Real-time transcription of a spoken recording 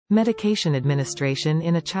Medication administration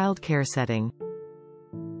in a child care setting.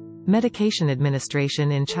 Medication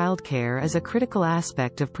administration in childcare is a critical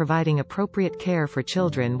aspect of providing appropriate care for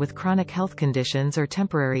children with chronic health conditions or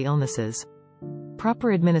temporary illnesses.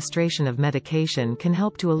 Proper administration of medication can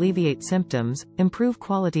help to alleviate symptoms, improve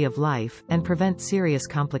quality of life, and prevent serious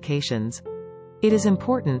complications. It is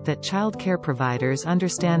important that child care providers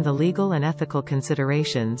understand the legal and ethical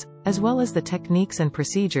considerations, as well as the techniques and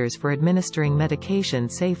procedures for administering medication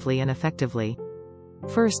safely and effectively.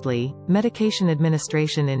 Firstly, medication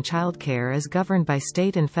administration in childcare is governed by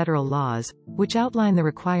state and federal laws, which outline the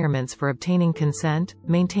requirements for obtaining consent,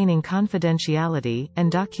 maintaining confidentiality,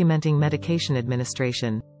 and documenting medication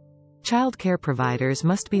administration. Child care providers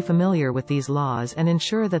must be familiar with these laws and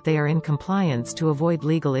ensure that they are in compliance to avoid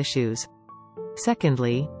legal issues.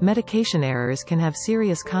 Secondly, medication errors can have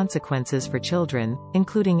serious consequences for children,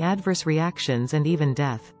 including adverse reactions and even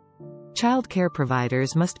death. Child care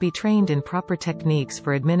providers must be trained in proper techniques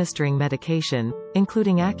for administering medication,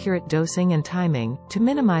 including accurate dosing and timing, to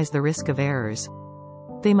minimize the risk of errors.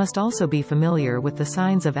 They must also be familiar with the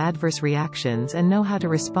signs of adverse reactions and know how to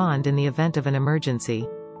respond in the event of an emergency.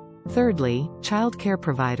 Thirdly, child care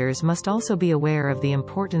providers must also be aware of the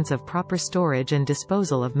importance of proper storage and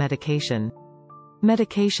disposal of medication.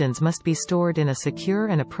 Medications must be stored in a secure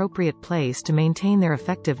and appropriate place to maintain their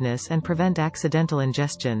effectiveness and prevent accidental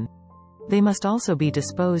ingestion. They must also be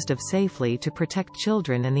disposed of safely to protect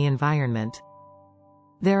children and the environment.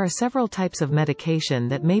 There are several types of medication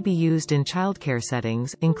that may be used in childcare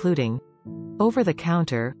settings, including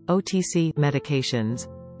over-the-counter, OTC, medications.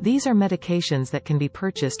 These are medications that can be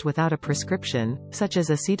purchased without a prescription, such as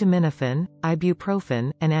acetaminophen,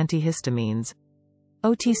 ibuprofen, and antihistamines.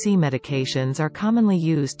 OTC medications are commonly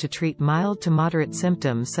used to treat mild to moderate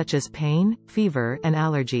symptoms such as pain, fever, and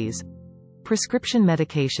allergies. Prescription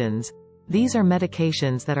medications. These are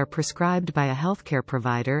medications that are prescribed by a healthcare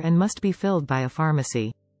provider and must be filled by a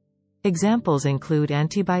pharmacy. Examples include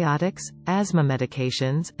antibiotics, asthma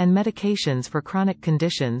medications, and medications for chronic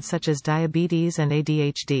conditions such as diabetes and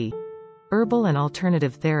ADHD. Herbal and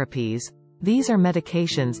alternative therapies. These are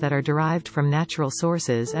medications that are derived from natural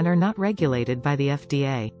sources and are not regulated by the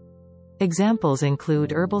FDA. Examples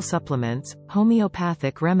include herbal supplements,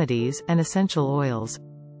 homeopathic remedies, and essential oils.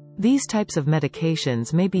 These types of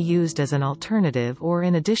medications may be used as an alternative or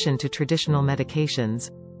in addition to traditional medications.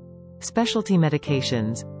 Specialty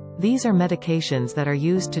medications. These are medications that are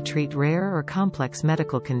used to treat rare or complex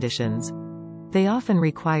medical conditions. They often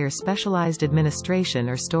require specialized administration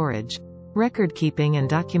or storage. Record-keeping and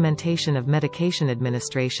documentation of medication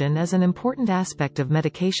administration is an important aspect of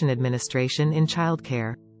medication administration in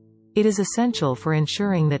childcare. It is essential for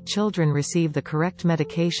ensuring that children receive the correct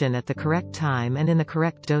medication at the correct time and in the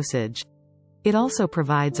correct dosage. It also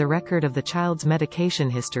provides a record of the child's medication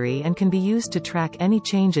history and can be used to track any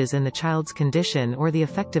changes in the child's condition or the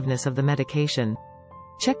effectiveness of the medication.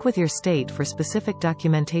 Check with your state for specific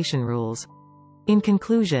documentation rules. In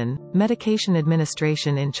conclusion, medication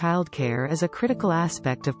administration in childcare is a critical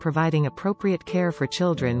aspect of providing appropriate care for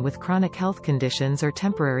children with chronic health conditions or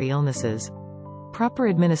temporary illnesses. Proper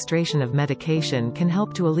administration of medication can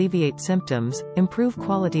help to alleviate symptoms, improve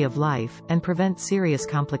quality of life, and prevent serious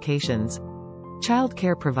complications. Child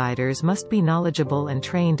care providers must be knowledgeable and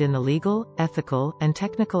trained in the legal, ethical, and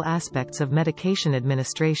technical aspects of medication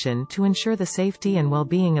administration to ensure the safety and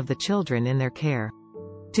well-being of the children in their care.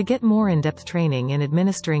 To get more in-depth training in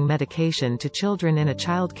administering medication to children in a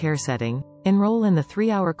child care setting, enroll in the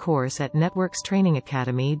 3-hour course at Networks Training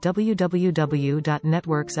Academy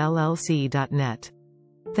www.networksllc.net.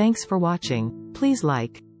 Thanks for watching. Please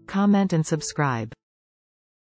like, comment and subscribe.